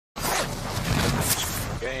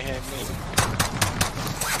You ain't hit me.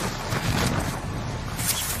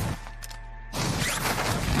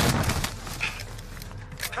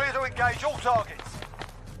 Clear to engage all targets.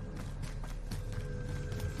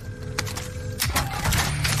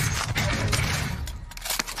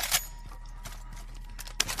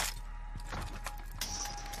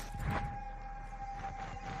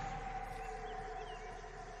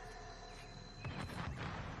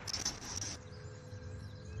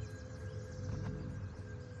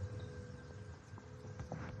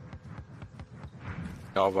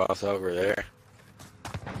 All boss over there.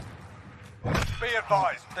 Be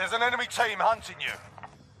advised, there's an enemy team hunting you.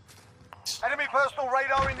 Enemy personal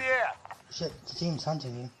radar in the air. Shit, the team's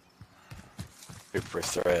hunting you. Super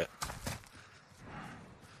threat.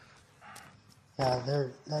 Yeah,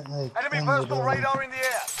 they're... Enemy personal radar in the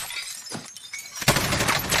air.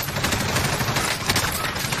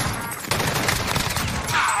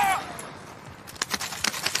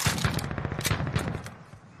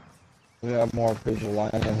 We have more people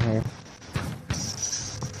lying in here.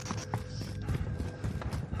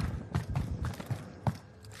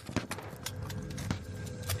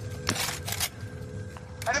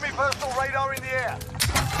 Enemy personal radar in the air.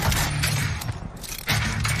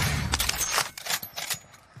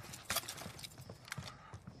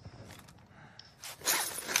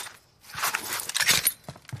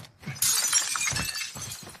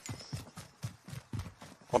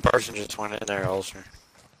 One person just went in there, Holster.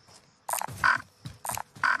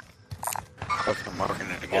 Fucking marking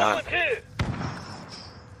it again.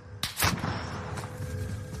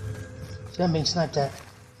 See, I'm being sniped at.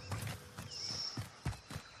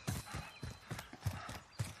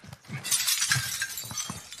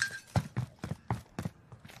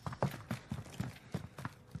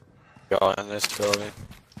 Y'all in this building.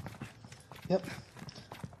 Yep.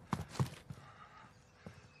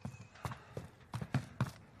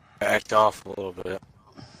 Backed off a little bit.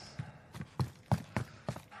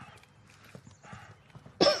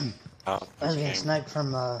 Oh, I was being sniped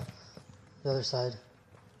from the other side.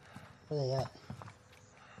 Where are they at?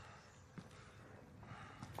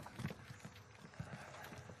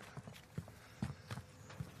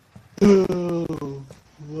 Oh,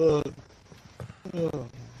 look. Oh,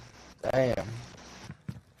 damn.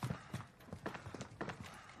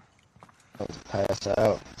 Let's pass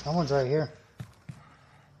out. Someone's right here.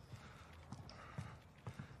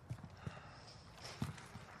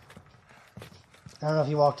 I don't know if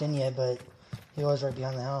he walked in yet, but he was right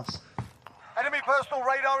behind the house. Enemy personal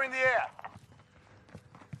radar in the air.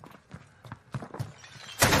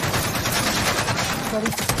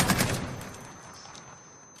 Buddy.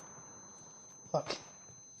 Fuck.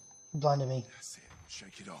 He blinded me. That's it.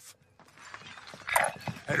 Shake it off.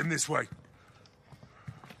 Head him this way.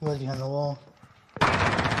 He was behind the wall.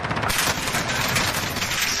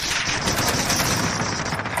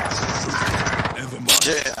 Never mind.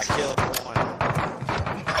 shit, I killed one.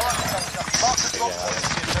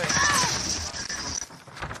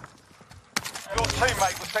 Your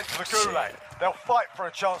teammate was sent to the gulag. They'll fight for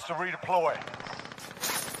a chance to redeploy.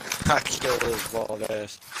 I killed his bald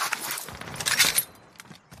ass.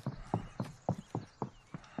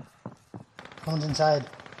 Someone's inside.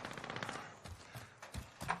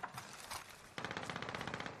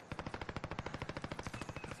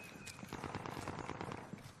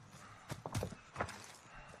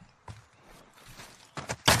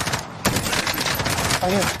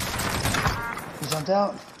 Right here. He jumped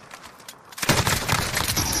out.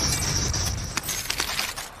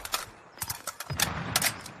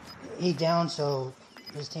 He down, so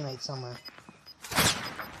his teammate's somewhere.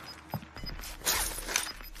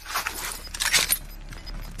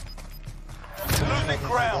 Losing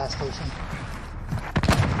ground. Gas station.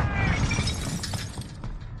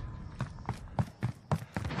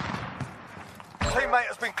 Teammate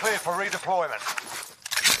has been cleared for redeployment.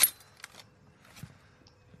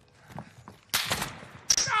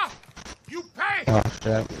 Ah, you pay. Oh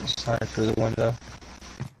shit, sorry through the window.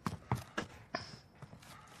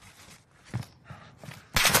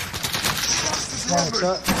 Down the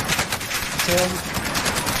truck. Killed.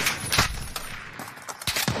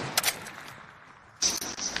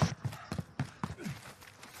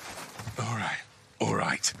 All right, all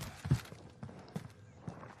right.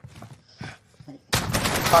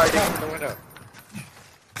 Alright, get in the window.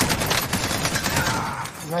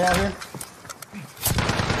 Right out here.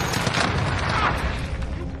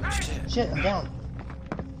 Shit, I'm down.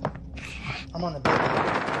 I'm on the building.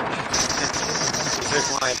 There's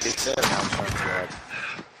one empty set now, I'm starting to like.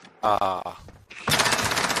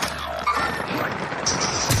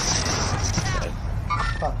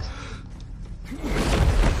 Fuck.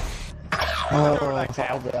 Doing that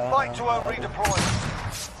now. Fight to earn redeployment.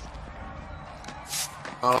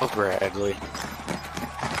 Oh, Bradley.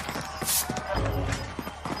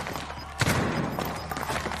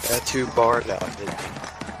 Got 2 bars out, didn't you?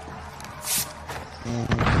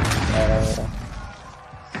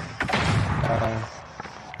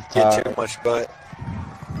 Get too much butt.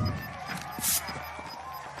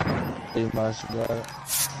 Too much butt.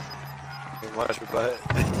 Too much butt.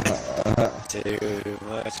 Too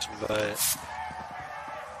much butt.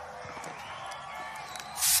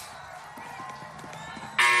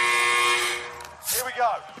 Here we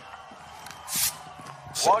go.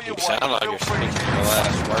 While you're You sound like waiting, you're feel free to speaking the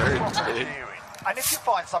last words, dude. And if you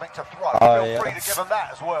find something to throw, Oh, feel yeah. free to give them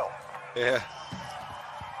that as well. Yeah.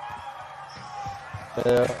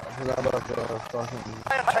 Yeah, I forgot about the fucking...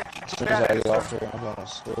 Pay attention As to soon the as I enemies. get off here, I'm gonna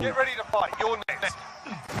sleep. Get ready to fight. You're next.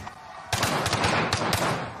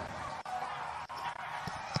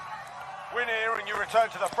 Win here and you return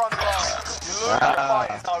to the front line. You lose, your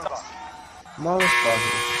fight is over.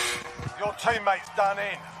 Motherfucker. Your teammate's done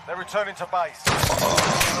in. They're returning to base.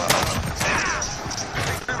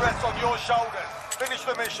 Victory rests on your shoulders. Finish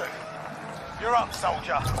the mission. You're up,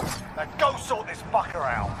 soldier. Now go sort this fucker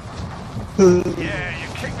out. Yeah, you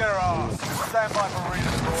kicked their ass. Stand by for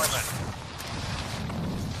redeployment.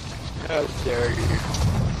 How dare you?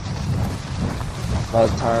 About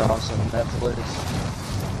to turn on some Netflix.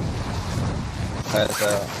 Pass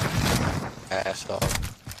out. Asshole.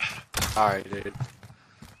 Alright, dude.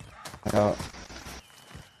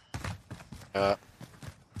 Yeah.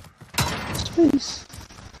 Space.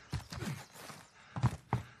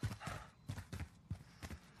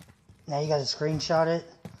 Now you gotta screenshot it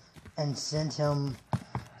and send him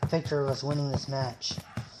a picture of us winning this match.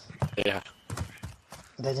 Yeah.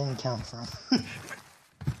 That didn't count for him.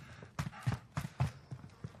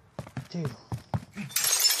 Dude.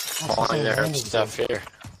 Only there's stuff here.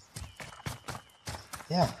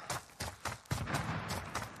 Yeah.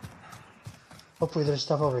 Hopefully there's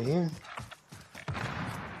stuff over here.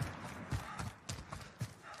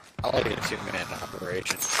 I like a 2-man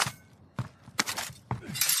operation.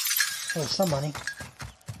 There's some money.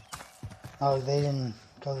 Oh, they didn't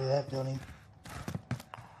go through that building.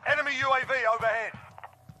 Enemy UAV overhead.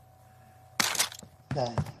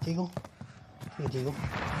 That Deagle? Good Deagle.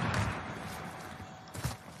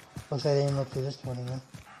 Looks like they didn't look through this building then.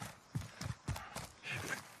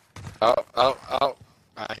 Oh.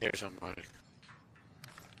 I hear somebody.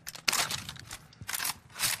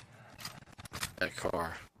 That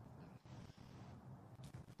car.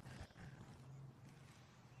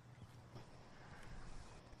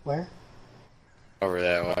 Where? Over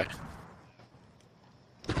that way.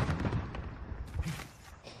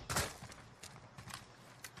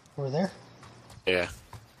 Over there? Yeah.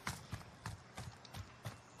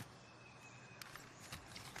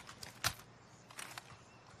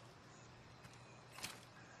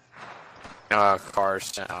 You know how cars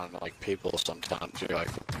sound like people sometimes. You're like,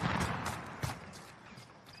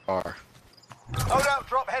 car. Loadout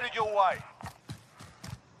drop headed your way.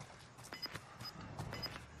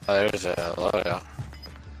 Oh, there's a loadout.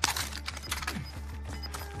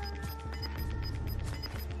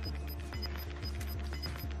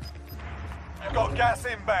 You've got gas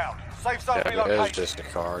inbound. Safe zone Yeah, it was relocation. just a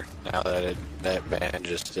car. Now that that band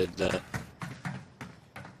just did that.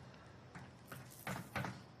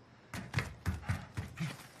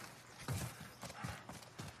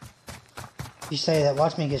 You say that,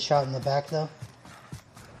 watch me get shot in the back though.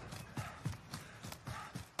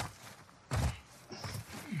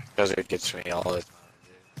 Because it gets me all the time,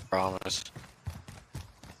 dude. Promise.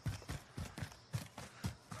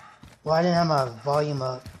 Well, I didn't have my volume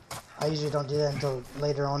up. I usually don't do that until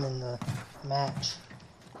later on in the match.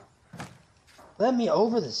 Let me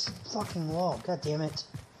over this fucking wall. God damn it.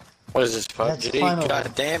 What is this, That's PUBG? final.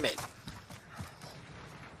 God damn it.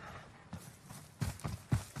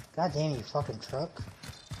 God damn you fucking truck.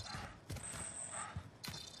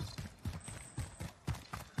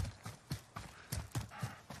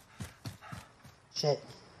 Shit.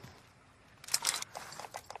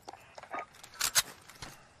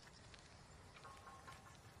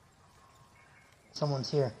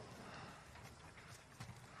 Someone's here.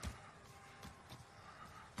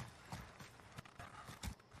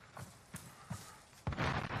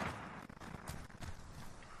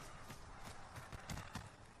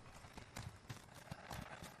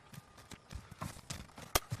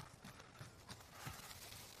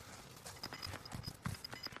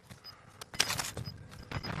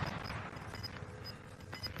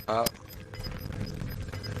 Oh.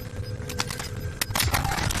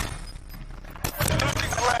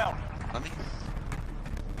 Losing ground. Let me.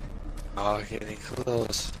 Oh, getting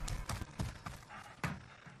close.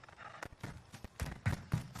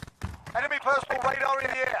 Enemy personal radar in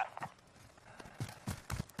the air.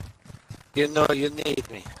 You know you need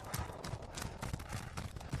me.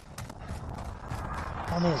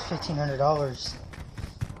 Only it's $1,500.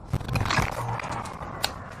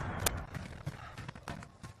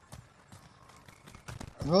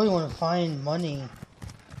 I really want to find money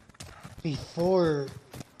before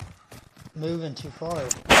moving too far,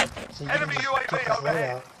 so you can Enemy just UAV get this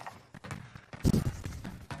overhead. loadout.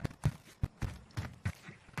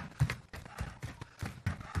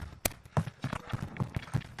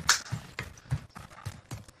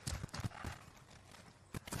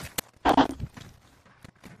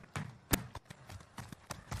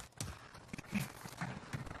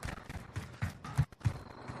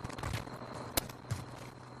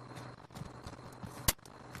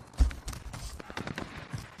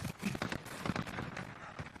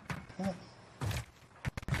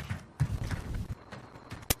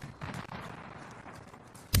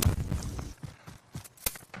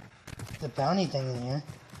 The bounty thing in here.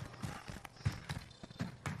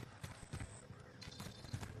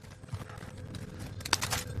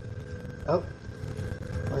 Oh,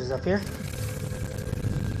 what is up here?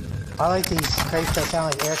 I like these crates that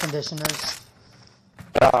sound like air conditioners.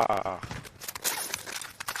 Ah.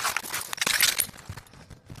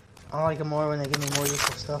 I like them more when they give me more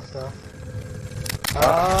useful stuff, though.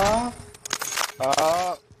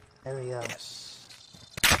 There we go. Yes.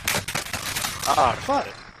 Ah, Fuck!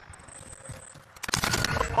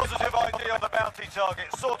 Positive ID on the bounty target.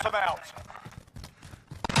 Sort them out.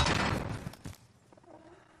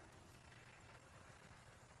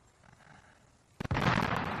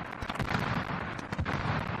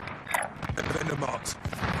 Vendor marked.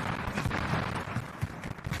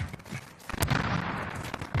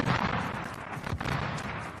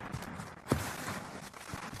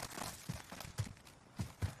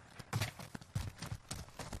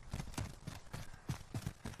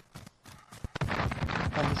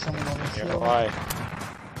 Probably someone on this you're hill. right.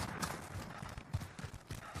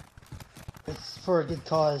 It's for a good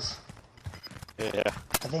cause. Yeah.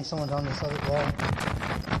 I think someone's on this other wall.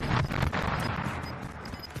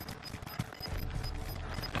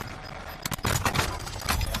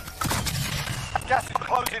 Gas is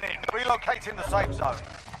closing in. Relocating the safe zone.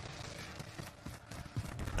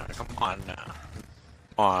 Come on now. Come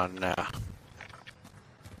on now.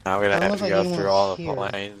 Now we're gonna Don't have to look go like through anyone's all the here.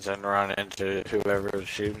 planes and run into whoever's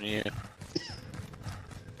shooting you.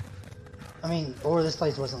 I mean, or this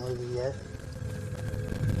place wasn't looted yet.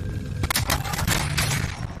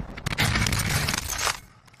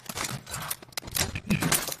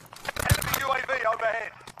 Enemy UAV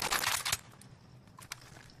overhead.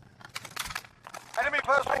 Enemy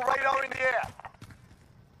personal radar in the air.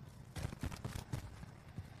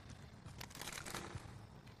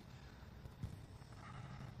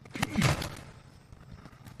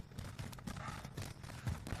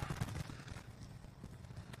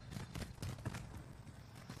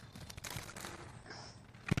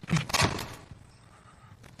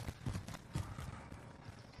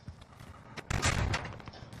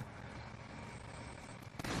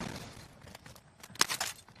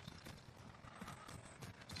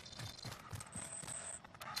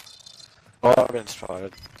 Oh, I've been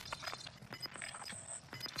spotted.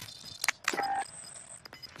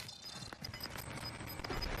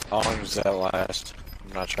 How long does that last?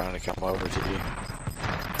 I'm not trying to come over to you.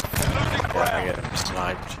 Losing I ground. get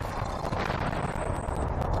sniped.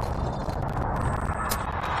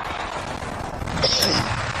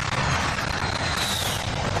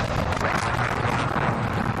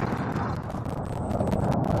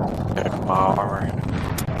 Check my armor.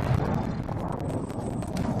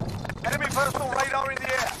 Enemy personal radar in the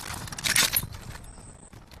air.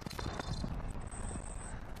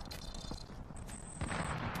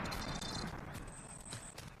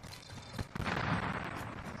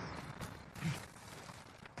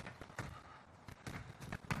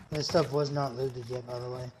 This stuff was not looted yet, by the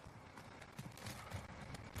way.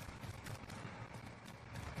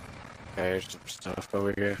 Okay, here's some stuff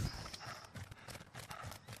over here.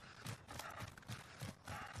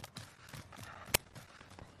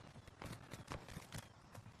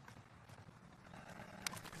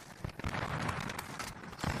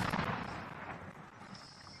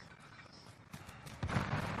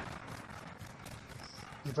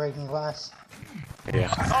 You breaking glass? Yeah.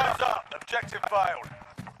 Time's up. Objective failed.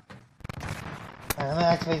 Alright, I'm gonna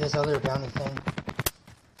activate this other bounty thing.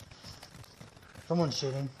 Someone's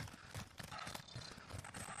shooting.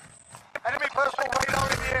 Enemy personal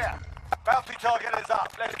radar in the air. Bounty target is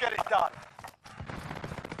up. Let's get it done.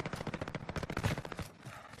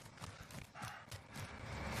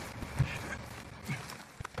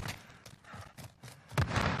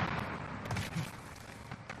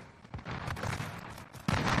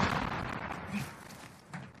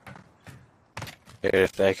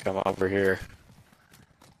 If they come over here.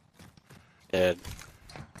 Dead.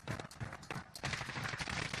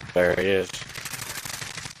 There he is.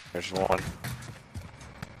 There's one.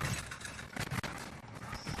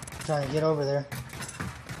 Trying to get over there.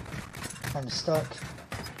 Kind of stuck.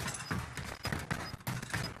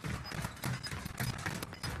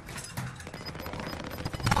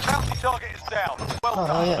 Bounty target is down. Well Oh, done.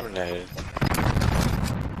 hell yeah. Eliminated.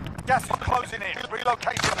 Gas is closing in.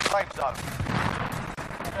 Relocate to the safe zone.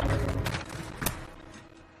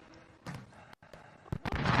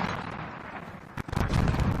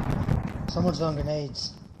 Someone's throwing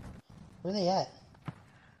grenades. Where are they at?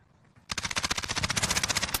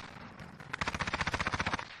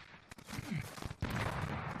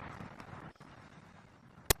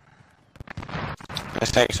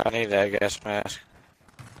 Thanks, I need that gas mask.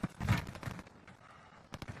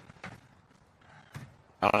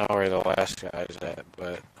 I don't know where the last guy's at,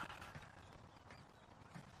 but...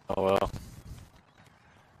 Oh well.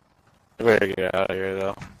 We better get out of here,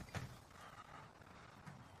 though.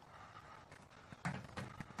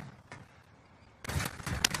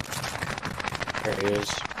 There he is.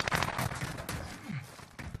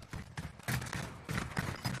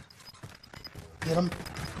 Get him.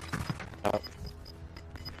 Oh.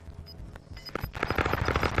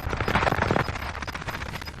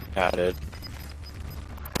 Got it.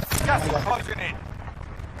 Gas is closing in.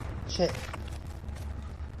 Shit.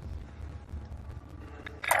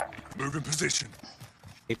 Move in position.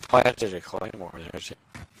 He planted a claymore there.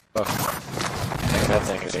 Oh. That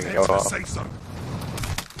thing Head didn't to go the off. safe zone.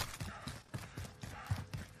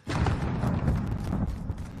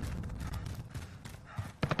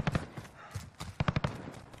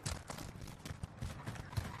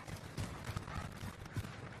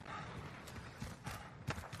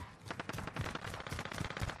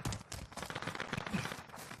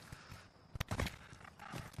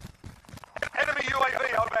 Enemy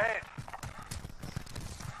UAV overhead.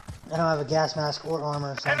 I don't have a gas mask or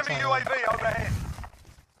armor, so I'm Enemy trying UAV overhead.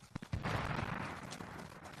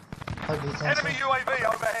 to hug these things. Enemy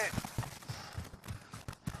UAV overhead.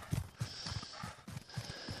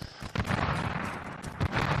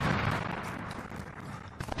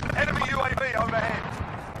 Enemy UAV overhead.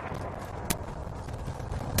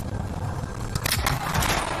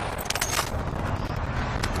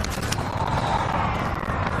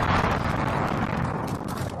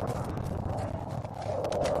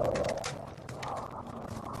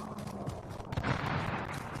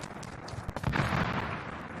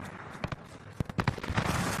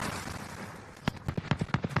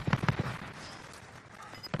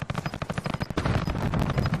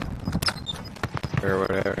 Or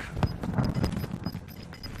whatever.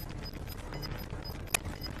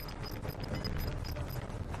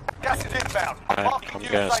 Gas is inbound. Marking I'm new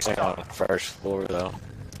gonna safe stay on zone. the first floor, though.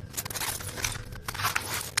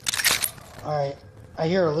 Alright. I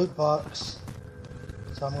hear a loot box,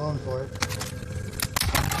 so I'm going for it.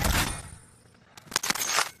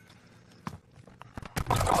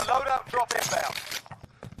 Loadout drop inbound.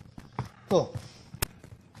 Cool.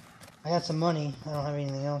 I got some money. I don't have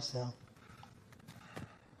anything else, though.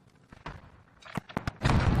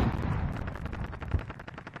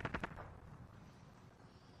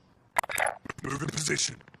 Move in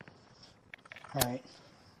position. Alright.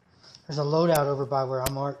 There's a loadout over by where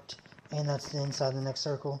I'm marked, and that's the inside the next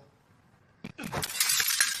circle.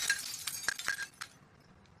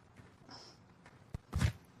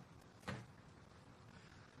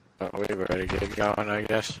 Oh, we better get going, I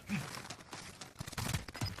guess.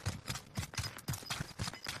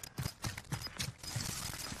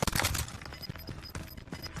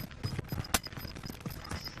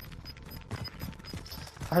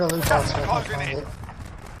 I heard a loot box, Gas but is I can't closing find in. it.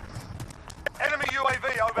 Enemy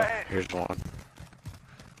UAV overhead. Here's one.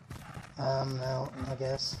 No, I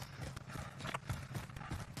guess.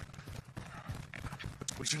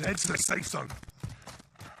 We should head to the safe zone.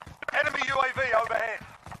 Enemy UAV overhead.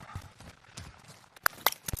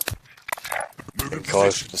 Move in Get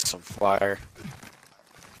close position. to some fire.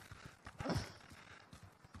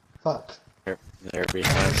 Fuck. They're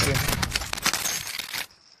behind me.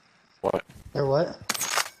 What? There what?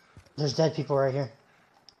 There's dead people right here.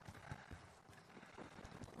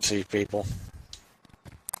 See people.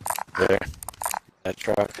 There. That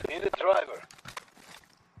truck. Need a driver.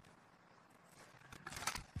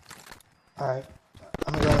 Alright.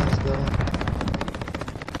 I'm gonna go in this building.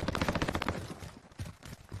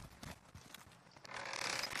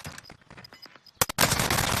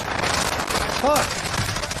 Fuck!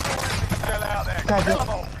 Still out there. God, Kill yeah. them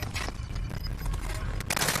all.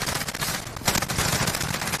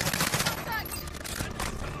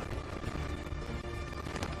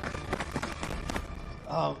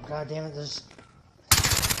 Oh, god damn it, there's...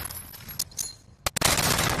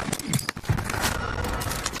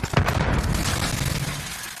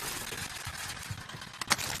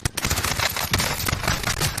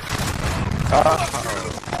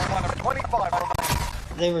 One of 25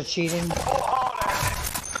 remaining. They were cheating. Return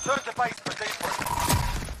to base for debrief.